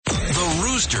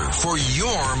booster for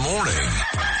your morning.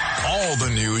 All the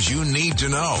news you need to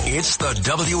know. It's the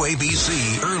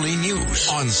WABC Early News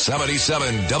on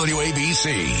 77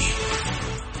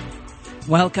 WABC.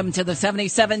 Welcome to the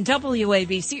 77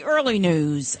 WABC Early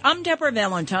News. I'm Deborah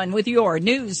Valentine with your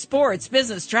news, sports,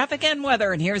 business, traffic, and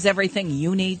weather. And here's everything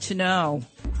you need to know.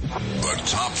 The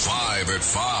top 5 at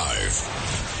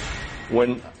 5.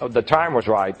 When the time was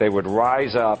right, they would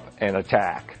rise up and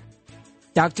attack.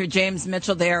 Dr. James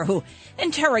Mitchell there, who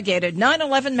interrogated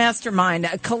 9/11 mastermind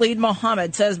Khalid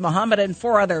Mohammed, says Mohammed and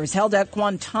 4 others held at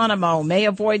Guantanamo may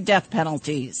avoid death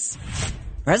penalties.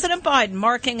 President Biden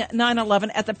marking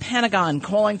 9/11 at the Pentagon,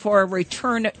 calling for a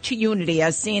return to unity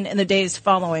as seen in the days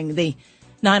following the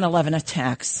 9/11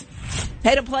 attacks.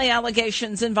 Pay-to-play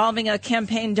allegations involving a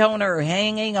campaign donor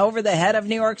hanging over the head of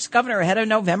New York's governor ahead of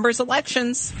November's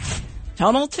elections.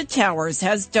 Tunnel to Towers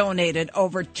has donated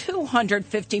over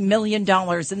 $250 million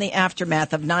in the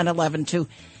aftermath of 9/11 to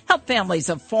help families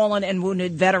of fallen and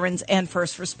wounded veterans and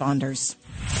first responders.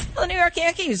 The New York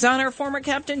Yankees honor former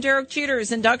captain Derek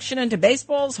Jeter's induction into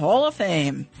baseball's Hall of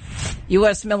Fame.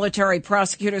 U.S. military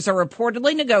prosecutors are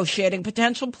reportedly negotiating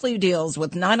potential plea deals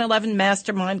with 9/11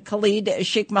 mastermind Khalid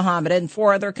Sheikh Mohammed and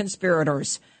 4 other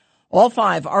conspirators. All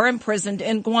 5 are imprisoned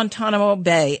in Guantanamo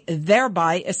Bay,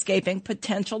 thereby escaping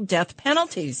potential death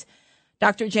penalties.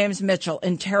 Dr. James Mitchell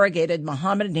interrogated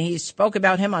Mohammed, and he spoke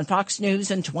about him on Fox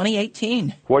News in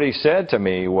 2018. What he said to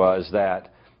me was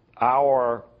that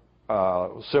our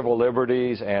civil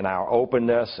liberties and our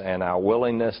openness and our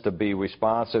willingness to be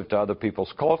responsive to other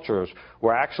people's cultures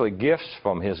were actually gifts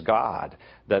from his God,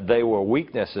 that they were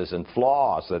weaknesses and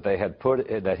flaws that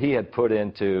he had put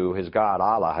into his God,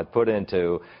 Allah, had put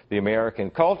into the American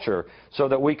culture so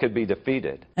that we could be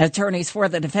defeated. Attorneys for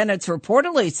the defendants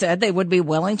reportedly said they would be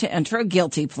willing to enter a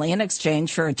guilty plea in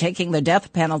exchange for taking the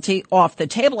death penalty off the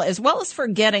table, as well as for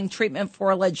getting treatment for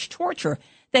alleged torture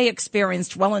they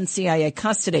experienced while in CIA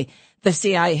custody. The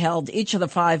CIA held each of the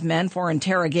 5 men for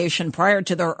interrogation prior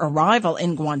to their arrival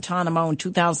in Guantanamo in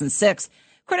 2006.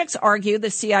 Critics argue the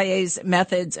CIA's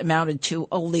methods amounted to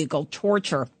illegal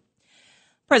torture.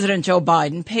 President Joe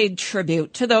Biden paid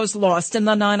tribute to those lost in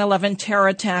the 9/11 terror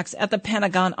attacks at the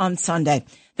Pentagon on Sunday.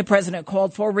 The president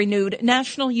called for renewed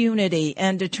national unity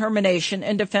and determination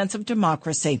in defense of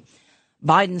democracy.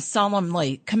 Biden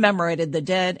solemnly commemorated the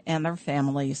dead and their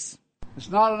families. It's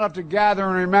not enough to gather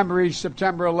and remember each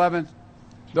September 11th,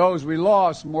 those we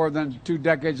lost more than 2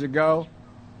 decades ago,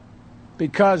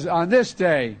 because on this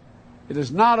day, it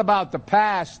is not about the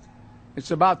past,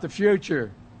 it's about the future.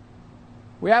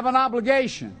 We have an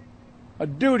obligation, a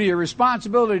duty, a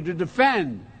responsibility to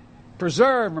defend,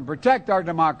 preserve, and protect our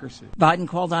democracy. Biden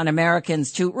called on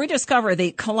Americans to rediscover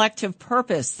the collective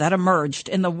purpose that emerged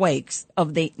in the wake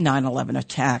of the 9/11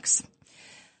 attacks.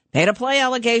 Pay-to-play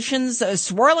allegations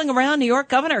swirling around New York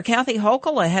Governor Kathy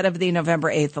Hochul ahead of the November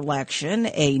 8th election.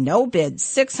 A no-bid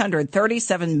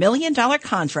 $637 million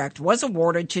contract was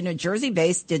awarded to New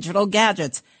Jersey-based Digital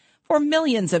Gadgets for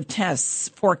millions of tests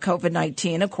for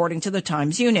COVID-19, according to the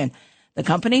Times Union. The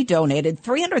company donated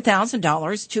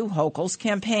 $300,000 to Hochul's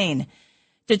campaign.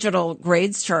 Digital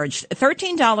Grades charged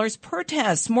 $13 per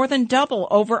test, more than double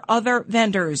over other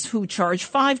vendors who charge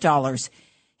 $5.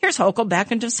 Here's Hochul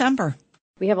back in December.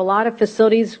 We have a lot of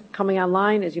facilities coming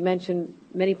online. As you mentioned,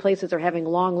 many places are having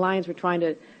long lines. We're trying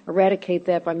to eradicate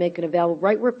that by making it available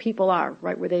right where people are,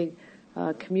 right where they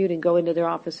commute and go into their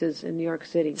offices in New York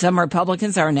City. Some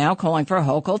Republicans are now calling for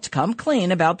Hochul to come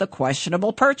clean about the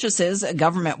questionable purchases.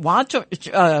 Government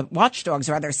watchdogs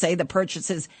say the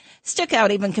purchases stick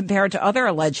out even compared to other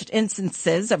alleged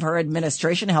instances of her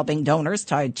administration helping donors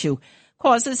tied to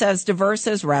causes as diverse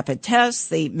as rapid tests,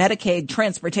 the Medicaid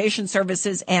transportation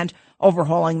services, and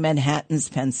overhauling Manhattan's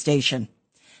Penn Station.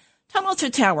 Tunnel to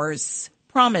Towers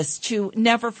promised to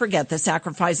never forget the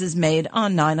sacrifices made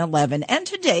on 9/11, and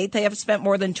to date they have spent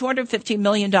more than $250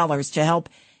 million to help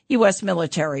U.S.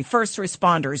 military, first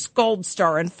responders, Gold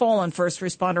Star, and fallen first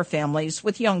responder families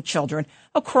with young children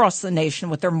across the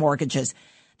nation with their mortgages.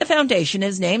 The foundation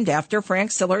is named after Frank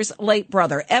Siller's late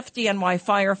brother, FDNY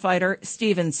firefighter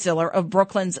Stephen Siller of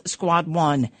Brooklyn's Squad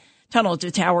 1. Tunnel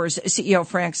to Towers CEO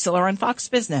Frank Siller on Fox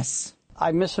Business.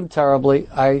 I miss him terribly.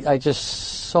 I just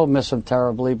so miss him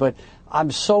terribly, but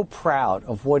I'm so proud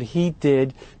of what he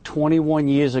did 21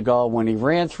 years ago when he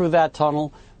ran through that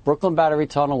tunnel, Brooklyn Battery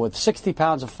Tunnel, with 60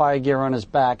 pounds of fire gear on his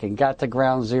back and got to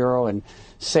ground zero and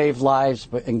saved lives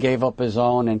and gave up his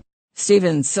own. And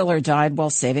Stephen Siller died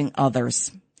while saving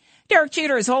others. Derek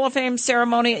Jeter's Hall of Fame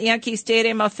ceremony at Yankee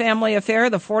Stadium, a family affair.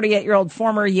 The 48-year-old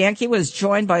former Yankee was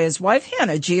joined by his wife,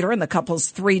 Hannah Jeter, and the couple's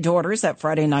 3 daughters at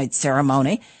Friday night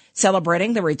ceremony.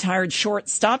 celebrating the retired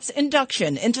shortstop's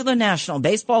induction into the National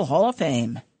Baseball Hall of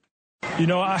Fame. You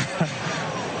know,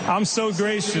 I'm so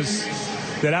gracious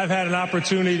that I've had an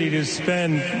opportunity to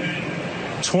spend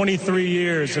 23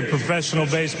 years of professional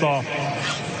baseball,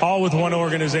 all with one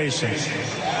organization.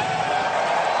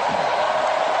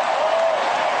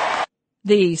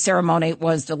 The ceremony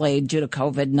was delayed due to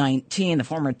COVID-19. The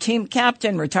former team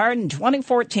captain retired in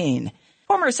 2014.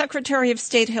 Former Secretary of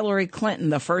State Hillary Clinton,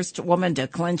 the first woman to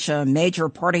clinch a major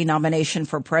party nomination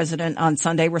for president on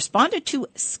Sunday, responded to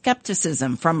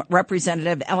skepticism from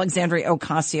Representative Alexandria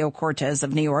Ocasio-Cortez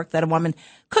of New York that a woman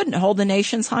couldn't hold the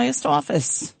nation's highest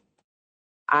office.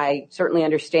 I certainly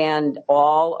understand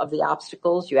all of the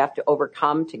obstacles you have to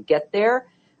overcome to get there.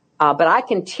 But I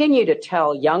continue to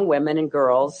tell young women and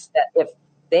girls that if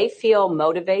they feel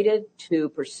motivated to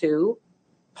pursue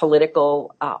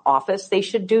political office, they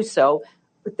should do so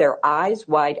with their eyes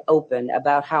wide open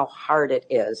about how hard it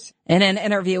is. In an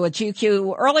interview with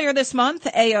GQ earlier this month,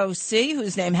 AOC,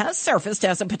 whose name has surfaced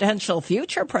as a potential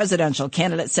future presidential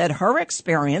candidate, said her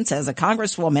experience as a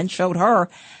congresswoman showed her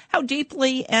how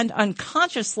deeply and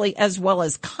unconsciously, as well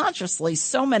as consciously,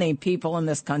 so many people in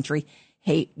this country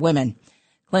hate women.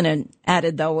 Clinton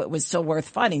added, though, it was still worth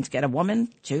fighting to get a woman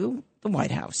to the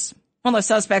White House. Well, the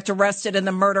suspect arrested in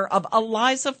the murder of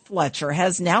Eliza Fletcher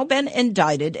has now been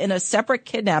indicted in a separate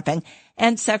kidnapping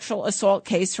and sexual assault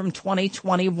case from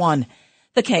 2021.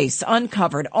 The case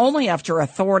uncovered only after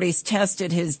authorities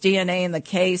tested his DNA in the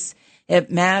case.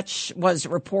 It was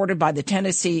reported by the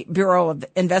Tennessee Bureau of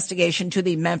Investigation to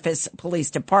the Memphis Police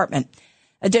Department.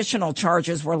 Additional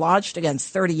charges were lodged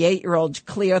against 38-year-old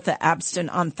Cleotha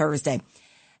Abston on Thursday.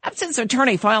 Abston's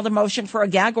attorney filed a motion for a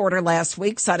gag order last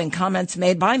week, citing comments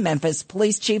made by Memphis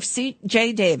Police Chief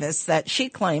C.J. Davis that she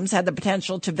claims had the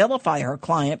potential to vilify her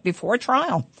client before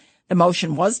trial. The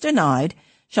motion was denied.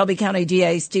 Shelby County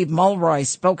DA Steve Mulroy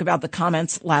spoke about the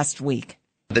comments last week.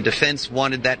 The defense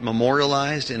wanted that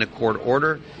memorialized in a court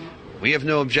order. We have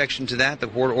no objection to that. The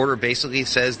court order basically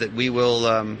says that we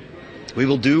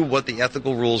will do what the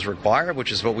ethical rules require,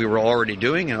 which is what we were already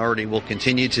doing and already will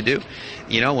continue to do.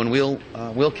 You know, and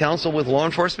we'll counsel with law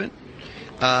enforcement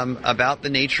about the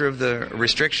nature of the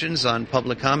restrictions on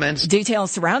public comments.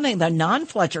 Details surrounding the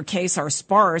non-Fletcher case are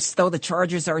sparse, though the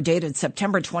charges are dated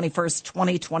September 21st,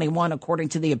 2021, according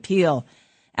to the appeal.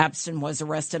 Abston was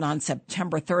arrested on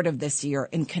September 3rd of this year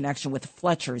in connection with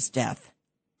Fletcher's death.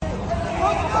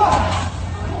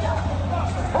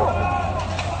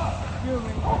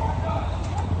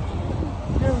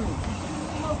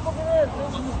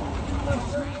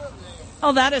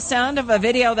 Oh, that is sound of a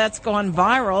video that's gone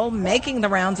viral, making the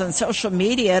rounds on social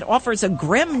media. It offers a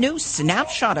grim new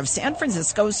snapshot of San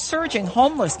Francisco's surging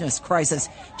homelessness crisis.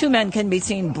 Two men can be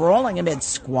seen brawling amid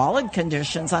squalid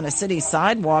conditions on a city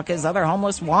sidewalk as other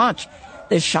homeless watch.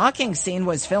 This shocking scene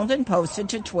was filmed and posted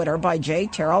to Twitter by J.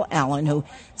 Terrell Allen, who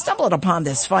stumbled upon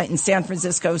this fight in San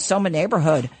Francisco's Soma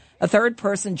neighborhood. A third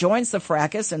person joins the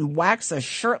fracas and whacks a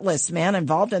shirtless man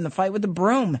involved in the fight with a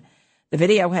broom. The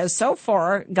video has so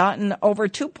far gotten over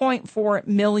 2.4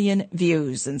 million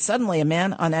views, and suddenly a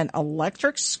man on an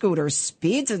electric scooter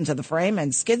speeds into the frame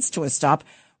and skids to a stop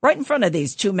right in front of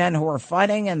these two men who are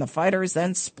fighting, and the fighters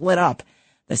then split up.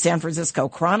 The San Francisco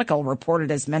Chronicle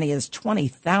reported as many as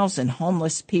 20,000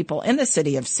 homeless people in the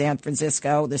city of San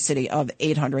Francisco, the city of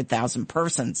 800,000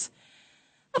 persons.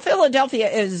 Philadelphia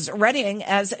is readying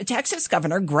as Texas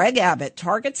Governor Greg Abbott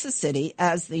targets the city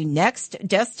as the next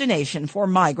destination for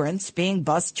migrants being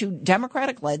bused to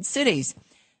Democratic-led cities.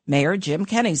 Mayor Jim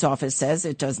Kenney's office says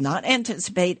it does not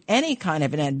anticipate any kind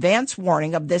of an advance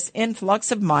warning of this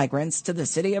influx of migrants to the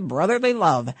city of brotherly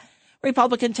love.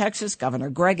 Republican Texas Governor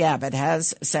Greg Abbott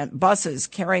has sent buses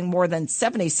carrying more than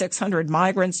 7,600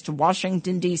 migrants to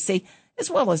Washington, D.C., as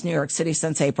well as New York City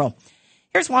since April.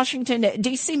 Here's Washington,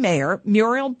 D.C. Mayor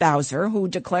Muriel Bowser, who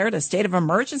declared a state of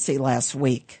emergency last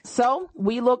week. So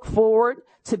we look forward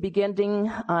to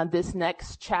beginning this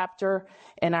next chapter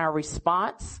in our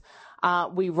response.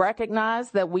 We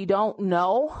recognize that we don't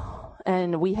know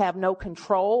and we have no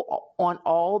control on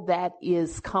all that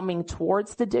is coming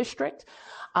towards the district.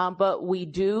 But we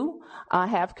do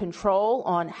have control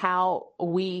on how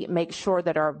we make sure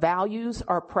that our values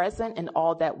are present in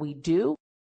all that we do.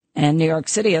 And New York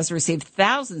City has received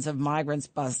thousands of migrants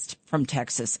bused from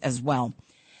Texas as well.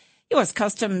 U.S.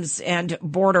 Customs and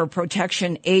Border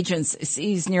Protection agents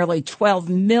seized nearly $12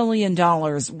 million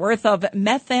worth of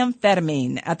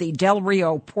methamphetamine at the Del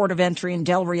Rio port of entry in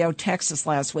Del Rio, Texas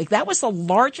last week. That was the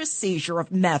largest seizure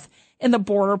of meth in the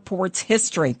border port's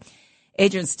history.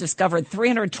 Agents discovered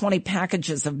 320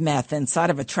 packages of meth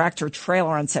inside of a tractor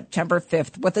trailer on September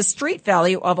 5th with a street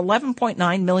value of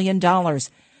 $11.9 million,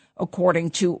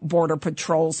 according to Border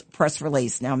Patrol's press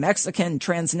release. Now, Mexican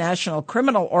transnational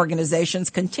criminal organizations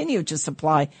continue to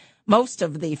supply most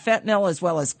of the fentanyl as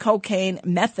well as cocaine,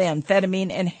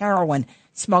 methamphetamine, and heroin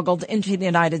smuggled into the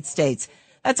United States.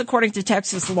 That's according to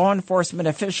Texas law enforcement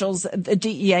officials, the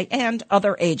DEA, and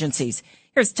other agencies.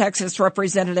 Here's Texas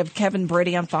Representative Kevin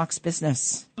Brady on Fox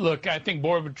Business. Look, I think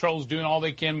Border Patrol's doing all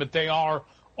they can, but they are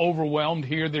overwhelmed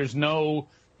here. There's no,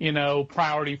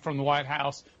 priority from the White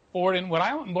House for it. And what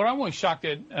I'm really shocked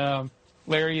at,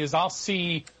 Larry, is I'll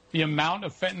see the amount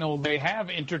of fentanyl they have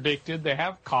interdicted, they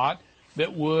have caught,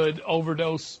 that would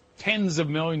overdose tens of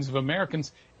millions of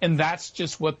Americans, and that's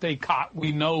just what they caught.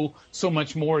 We know so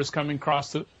much more is coming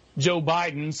across Joe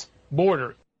Biden's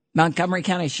border. Montgomery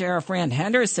County Sheriff Rand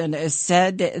Henderson has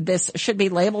said this should be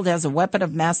labeled as a weapon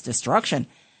of mass destruction.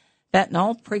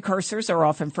 Fentanyl precursors are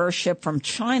often first shipped from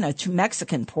China to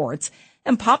Mexican ports,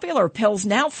 and popular pills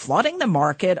now flooding the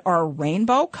market are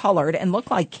rainbow-colored and look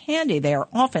like candy. They are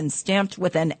often stamped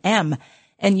with an M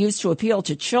and used to appeal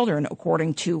to children,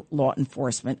 according to law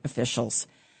enforcement officials.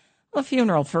 A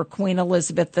funeral for Queen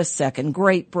Elizabeth II,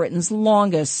 Great Britain's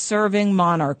longest-serving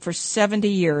monarch for 70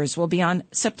 years, will be on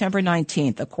September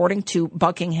 19th, according to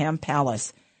Buckingham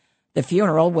Palace. The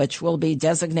funeral, which will be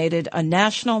designated a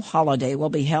national holiday, will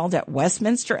be held at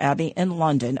Westminster Abbey in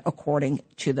London, according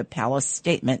to the palace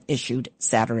statement issued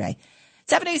Saturday.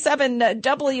 77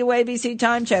 WABC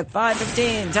time check,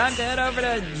 5:15. Time to head over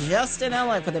to Justin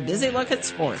Ellick with a busy look at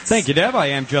sports. Thank you, Deb. I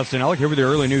am Justin Ellick here with your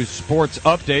early news sports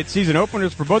update. Season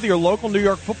openers for both of your local New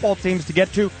York football teams to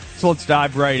get to. So let's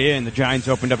dive right in. The Giants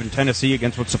opened up in Tennessee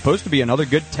against what's supposed to be another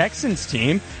good Titans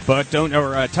team, but don't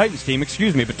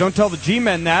tell the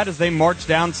G-men that as they march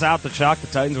down south to shock the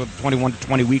Titans with a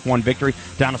 21-20 Week 1 victory.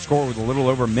 Down a score with a little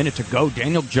over a minute to go.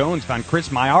 Daniel Jones found Chris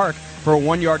Myarick for a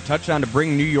 1-yard touchdown to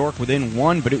bring New York within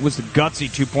one, but it was the gutsy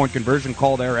 2-point conversion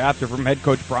call thereafter from head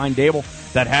coach Brian Dable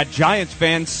that had Giants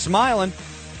fans smiling.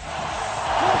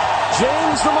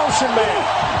 James the motion man.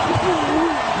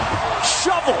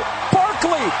 Shovel.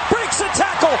 Barkley breaks a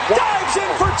tackle. Dives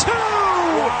in for 2.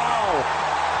 Wow.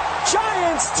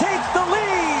 Giants take the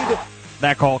lead.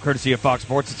 That call, courtesy of Fox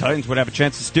Sports. The Titans would have a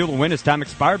chance to steal the win as time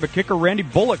expired, but kicker Randy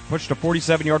Bullock pushed a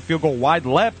 47-yard field goal wide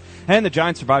left, and the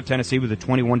Giants survived Tennessee with a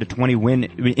 21-20 win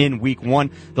in Week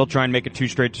 1. They'll try and make it 2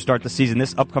 straight to start the season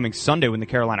this upcoming Sunday when the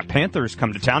Carolina Panthers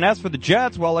come to town. As for the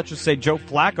Jets, well, let's just say Joe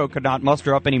Flacco could not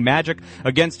muster up any magic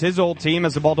against his old team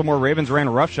as the Baltimore Ravens ran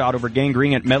roughshod over Gang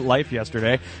Green at MetLife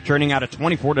yesterday, turning out a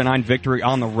 24-9 victory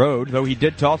on the road. Though he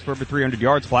did toss for over 300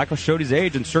 yards, Flacco showed his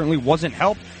age and certainly wasn't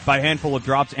helped by a handful of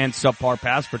drops and subpar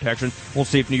pass protection. We'll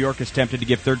see if New York is tempted to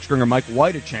give third-stringer Mike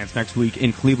White a chance next week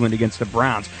in Cleveland against the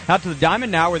Browns. Out to the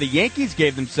Diamond now, where the Yankees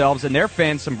gave themselves and their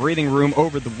fans some breathing room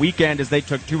over the weekend as they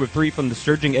took 2 of 3 from the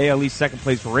surging AL East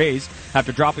second-place Rays.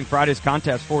 After dropping Friday's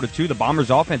contest 4-2, the Bombers'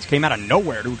 offense came out of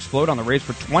nowhere to explode on the Rays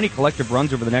for 20 collective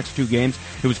runs over the next 2 games.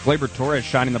 It was Gleyber Torres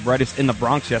shining the brightest in the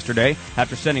Bronx yesterday.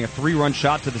 After sending a 3-run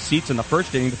shot to the seats in the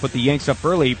first inning to put the Yanks up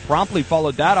early, he promptly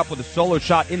followed that up with a solo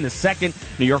shot in the second.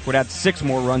 New York would add 6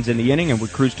 more runs in the inning and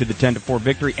would cruise to the 10-4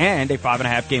 victory and a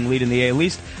 5.5 game lead in the AL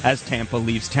East as Tampa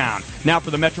leaves town. Now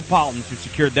for the Metropolitans, who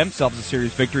secured themselves a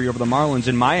series victory over the Marlins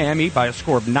in Miami by a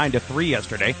score of 9-3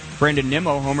 yesterday. Brandon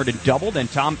Nimmo homered and doubled, and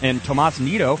Tomas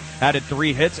Nido added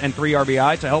 3 hits and 3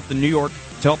 RBI to help New York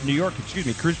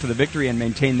cruise to the victory and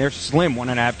maintain their slim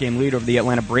 1.5 game lead over the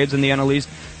Atlanta Braves in the NL East.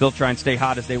 They'll try and stay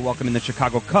hot as they welcome in the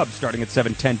Chicago Cubs starting at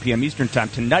 7:10 p.m. Eastern Time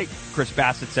tonight. Chris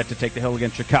Bassett set to take the hill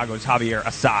against Chicago's Javier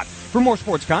Assad. For more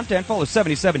sports content, follow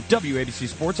 77 WABC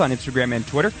Sports on Instagram and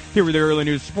Twitter. Here with the early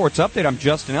news sports update, I'm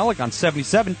Justin Ellick on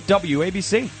 77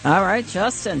 WABC. All right,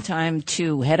 Justin, time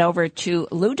to head over to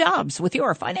Lou Dobbs with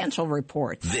your financial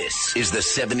report. This is the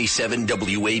 77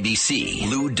 WABC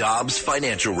Lou Dobbs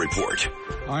Financial Report.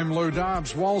 I'm Lou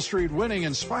Dobbs. Wall Street winning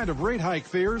in spite of rate hike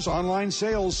fears. Online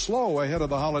sales slow ahead of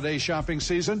the holiday shopping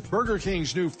season. Burger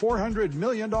King's new $400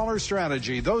 million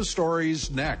strategy. Those stories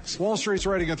next. Wall Street's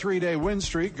riding a 3-day win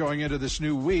streak going into this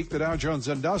new week. The Dow Jones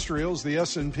Industrials, the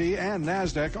S&P, and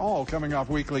NASDAQ all coming off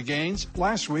weekly gains.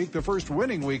 Last week, the first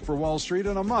winning week for Wall Street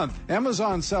in a month.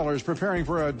 Amazon sellers preparing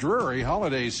for a dreary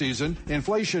holiday season.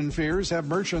 Inflation fears have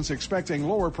merchants expecting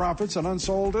lower profits and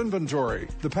unsold inventory.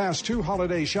 The past 2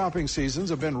 holiday shopping seasons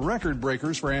have been record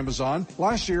breakers for Amazon.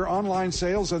 Last year, online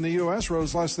sales in the U.S.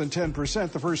 rose less than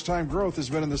 10%. The first time growth has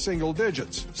been in the single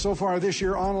digits. So far this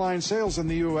year, online sales in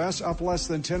the U.S. up less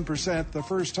than 10%. The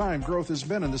first time growth has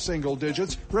been in the single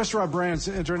digits. Restaurant Brands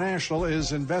International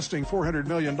is investing $400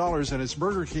 million in its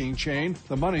Burger King chain.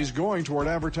 The money's going toward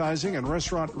advertising and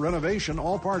restaurant renovation,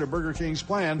 all part of Burger King's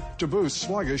plan to boost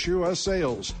sluggish U.S.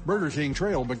 sales. Burger King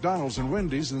trailed McDonald's and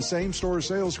Wendy's in same-store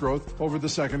sales growth over the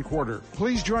second quarter.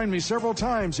 Please join me several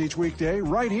times each weekday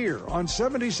right here on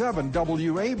 77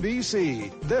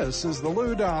 WABC. This is the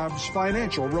Lou Dobbs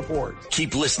Financial Report.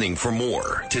 Keep listening for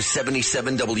more to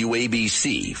 77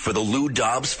 WABC for the Lou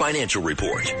Dobbs Financial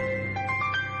Report.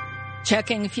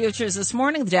 Checking futures this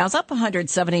morning, the Dow's up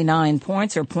 179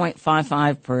 points or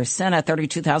 0.55% at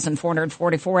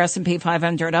 32,444. S&P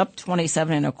 500 up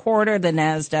 27 1/4. The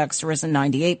Nasdaq's risen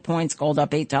 98 points. Gold up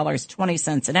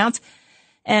 $8.20 an ounce.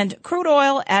 And crude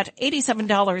oil at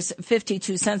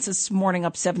 $87.52 this morning,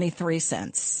 up 73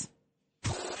 cents.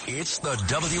 It's the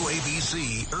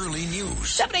WABC Early News.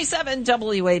 77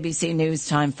 WABC News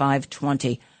Time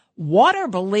 5:20. Water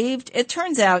believed, it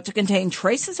turns out, to contain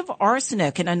traces of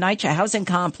arsenic in a NYCHA housing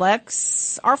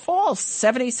complex are false.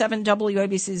 77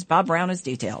 WABC's Bob Brown has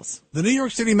details. The New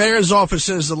York City Mayor's office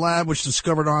says the lab which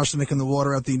discovered arsenic in the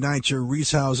water at the NYCHA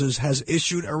Reese houses has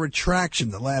issued a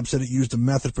retraction. The lab said it used a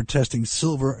method for testing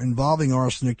silver involving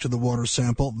arsenic to the water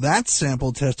sample. That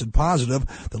sample tested positive.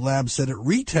 The lab said it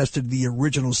retested the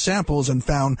original samples and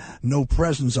found no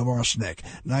presence of arsenic.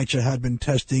 NYCHA had been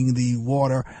testing the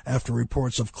water after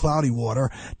reports of cloudy water.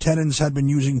 Tenants had been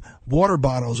using water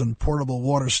bottles and portable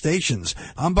water stations.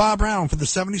 I'm Bob Brown for the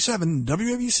 77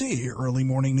 WABC Early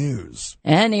Morning News.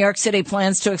 And New York City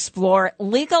plans to explore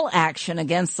legal action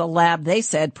against the lab they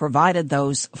said provided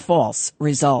those false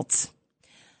results.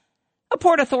 A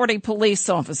Port Authority police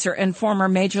officer and former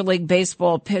Major League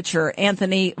Baseball pitcher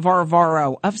Anthony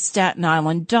Varvaro of Staten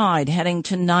Island died heading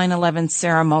to 9/11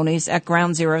 ceremonies at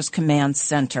Ground Zero's Command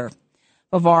Center.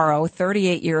 Varvaro,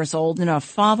 38 years old and a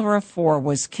father of 4,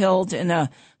 was killed in a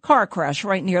car crash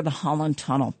right near the Holland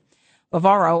Tunnel.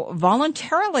 Varvaro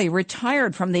voluntarily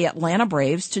retired from the Atlanta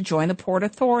Braves to join the Port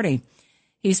Authority.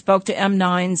 He spoke to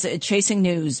M9's Chasing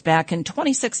News back in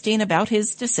 2016 about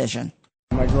his decision.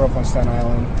 I grew up on Staten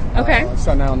Island. Okay.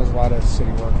 Staten Island, there's a lot of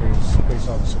city workers, police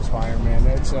officers, firemen.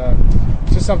 It's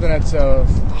just something that's a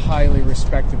highly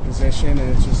respected position,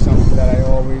 and it's just something that I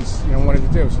always, wanted to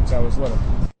do since I was little.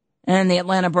 And the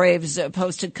Atlanta Braves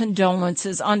posted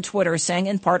condolences on Twitter, saying,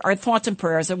 in part, our thoughts and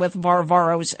prayers are with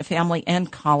Varvaro's family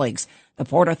and colleagues. The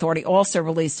Port Authority also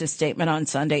released a statement on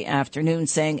Sunday afternoon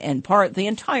saying, in part, the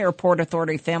entire Port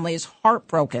Authority family is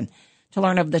heartbroken to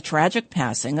learn of the tragic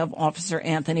passing of Officer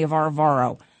Anthony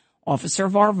Varvaro. Officer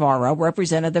Varvaro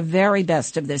represented the very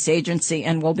best of this agency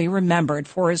and will be remembered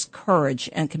for his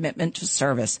courage and commitment to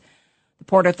service. The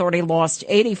Port Authority lost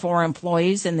 84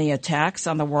 employees in the attacks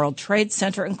on the World Trade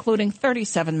Center, including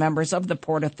 37 members of the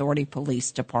Port Authority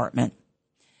Police Department.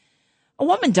 A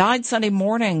woman died Sunday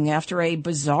morning after a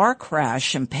bizarre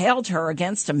crash impaled her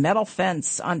against a metal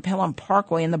fence on Pelham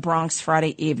Parkway in the Bronx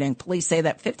Friday evening. Police say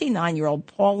that 59-year-old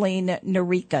Pauline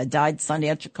Narica died Sunday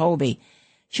at Jacoby.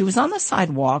 She was on the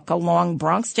sidewalk along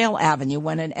Bronxdale Avenue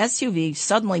when an SUV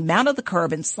suddenly mounted the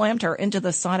curb and slammed her into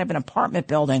the side of an apartment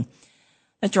building.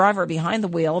 The driver behind the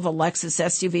wheel of a Lexus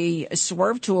SUV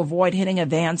swerved to avoid hitting a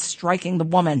van, striking the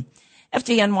woman.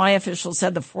 FDNY officials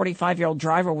said the 45-year-old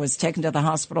driver was taken to the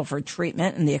hospital for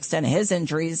treatment, and the extent of his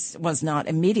injuries was not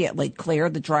immediately clear.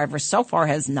 The driver so far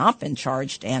has not been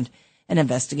charged, and an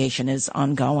investigation is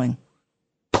ongoing.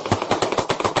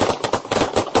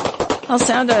 Well,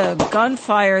 sound of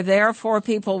gunfire there. 4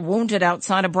 people wounded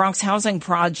outside a Bronx housing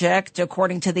project.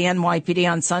 According to the NYPD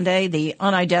on Sunday, the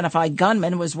unidentified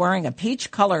gunman was wearing a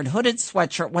peach-colored hooded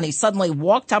sweatshirt when he suddenly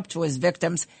walked up to his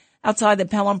victims outside the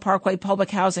Pelham Parkway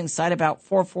public housing site about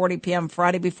 4:40 p.m.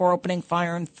 Friday before opening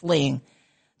fire and fleeing.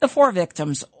 The 4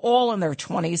 victims, all in their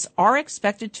 20s, are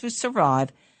expected to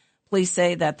survive. Police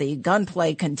say that the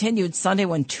gunplay continued Sunday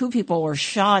when 2 people were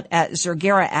shot at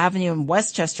Zergera Avenue and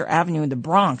Westchester Avenue in the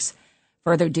Bronx.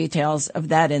 Further details of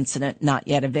that incident not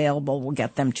yet available. We'll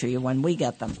get them to you when we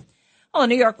get them. Well, a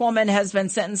New York woman has been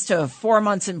sentenced to 4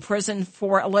 months in prison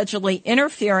for allegedly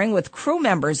interfering with crew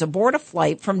members aboard a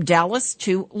flight from Dallas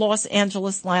to Los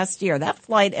Angeles last year. That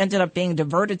flight ended up being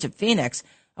diverted to Phoenix,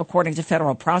 according to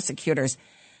federal prosecutors.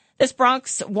 This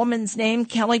Bronx woman's named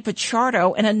Kelly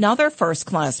Pichardo, and another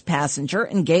first-class passenger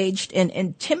engaged in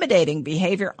intimidating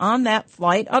behavior on that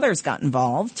flight. Others got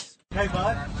involved. Hey,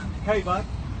 bud.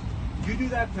 You do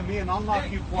that to me and I'll knock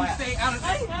you flat. You stay out of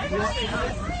this.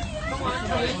 Come on,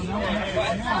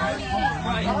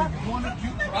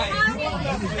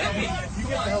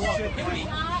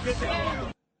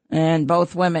 And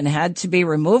both women had to be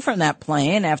removed from that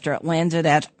plane after it landed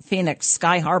at Phoenix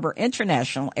Sky Harbor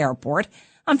International Airport.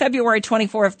 On February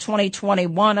 24th,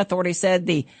 2021, authorities said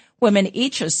the women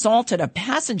each assaulted a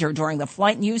passenger during the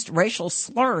flight and used racial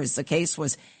slurs. The case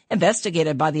was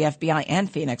investigated by the FBI and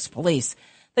Phoenix police.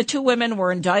 The two women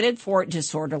were indicted for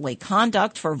disorderly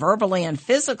conduct for verbally and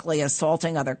physically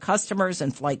assaulting other customers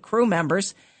and flight crew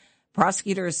members.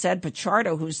 Prosecutors said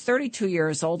Pichardo, who's 32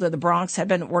 years old, of the Bronx, had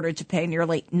been ordered to pay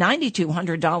nearly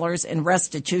 $9,200 in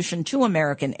restitution to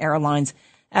American Airlines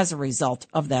as a result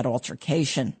of that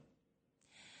altercation.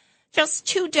 Just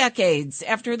 2 decades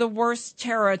after the worst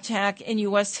terror attack in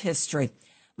U.S. history,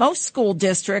 most school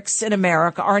districts in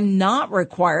America are not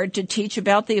required to teach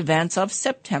about the events of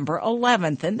September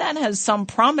 11th, and that has some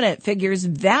prominent figures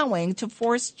vowing to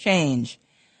force change.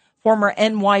 Former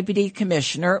NYPD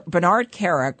Commissioner Bernard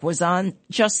Kerik was on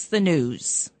Just the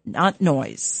News, not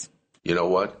Noise. You know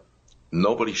what?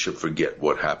 Nobody should forget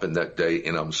what happened that day,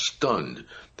 and I'm stunned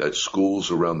that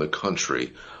schools around the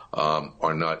country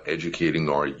are not educating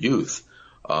our youth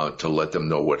to let them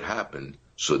know what happened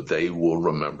so they will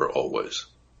remember always.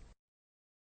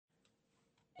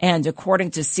 And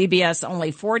according to CBS, only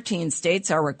 14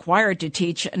 states are required to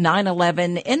teach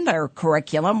 9/11 in their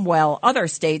curriculum, while other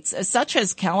states, such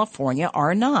as California,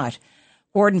 are not.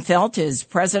 Gordon Felt is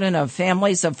president of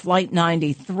Families of Flight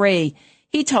 93.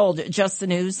 He told Just the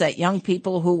News that young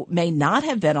people who may not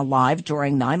have been alive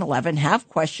during 9/11 have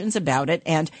questions about it,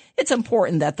 and it's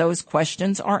important that those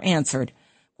questions are answered.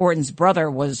 Gordon's brother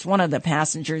was one of the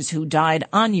passengers who died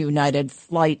on United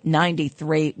Flight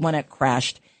 93 when it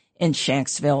crashed in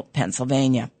Shanksville,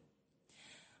 Pennsylvania.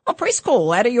 A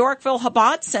preschool at a Yorkville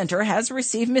Chabad Center has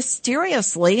received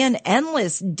mysteriously an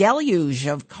endless deluge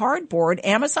of cardboard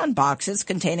Amazon boxes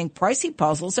containing pricey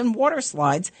puzzles and water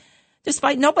slides,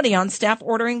 despite nobody on staff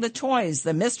ordering the toys.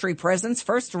 The mystery presents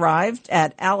first arrived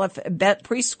at Aleph Bet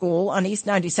Preschool on East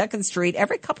 92nd Street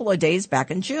every couple of days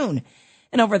back in June.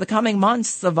 And over the coming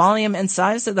months, the volume and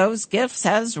size of those gifts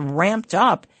has ramped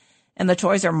up. And the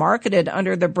toys are marketed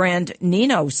under the brand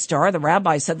Nino Star. The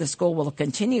rabbi said the school will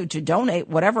continue to donate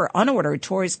whatever unordered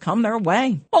toys come their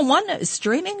way. Well, one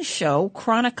streaming show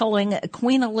chronicling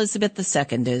Queen Elizabeth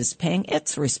II is paying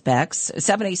its respects.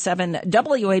 77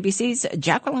 WABC's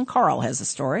Jacqueline Carl has a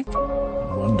story.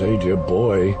 One day, dear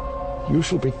boy, you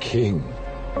shall be king.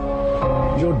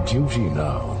 Your duty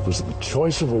now was the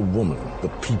choice of a woman the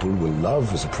people will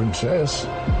love as a princess,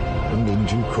 and in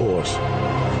due course,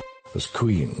 as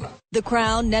queen. The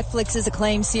Crown, Netflix's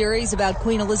acclaimed series about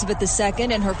Queen Elizabeth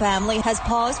II and her family, has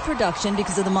paused production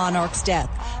because of the monarch's death.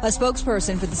 A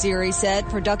spokesperson for the series said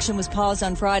production was paused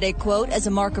on Friday, quote, as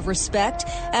a mark of respect,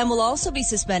 and will also be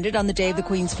suspended on the day of the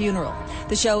Queen's funeral.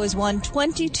 The show has won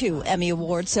 22 Emmy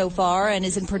Awards so far and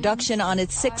is in production on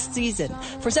its 6th season.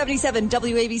 For 77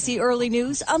 WABC Early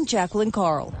News, I'm Jacqueline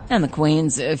Carl. And the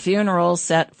Queen's funeral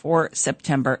set for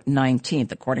September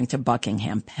 19th, according to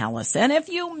Buckingham Palace. And if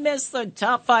you missed the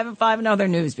top 5 and 5 and other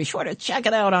news, be sure to check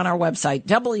it out on our website,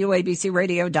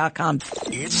 WABCRadio.com.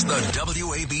 It's the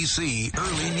WABC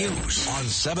Early News on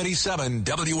 77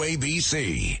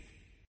 WABC.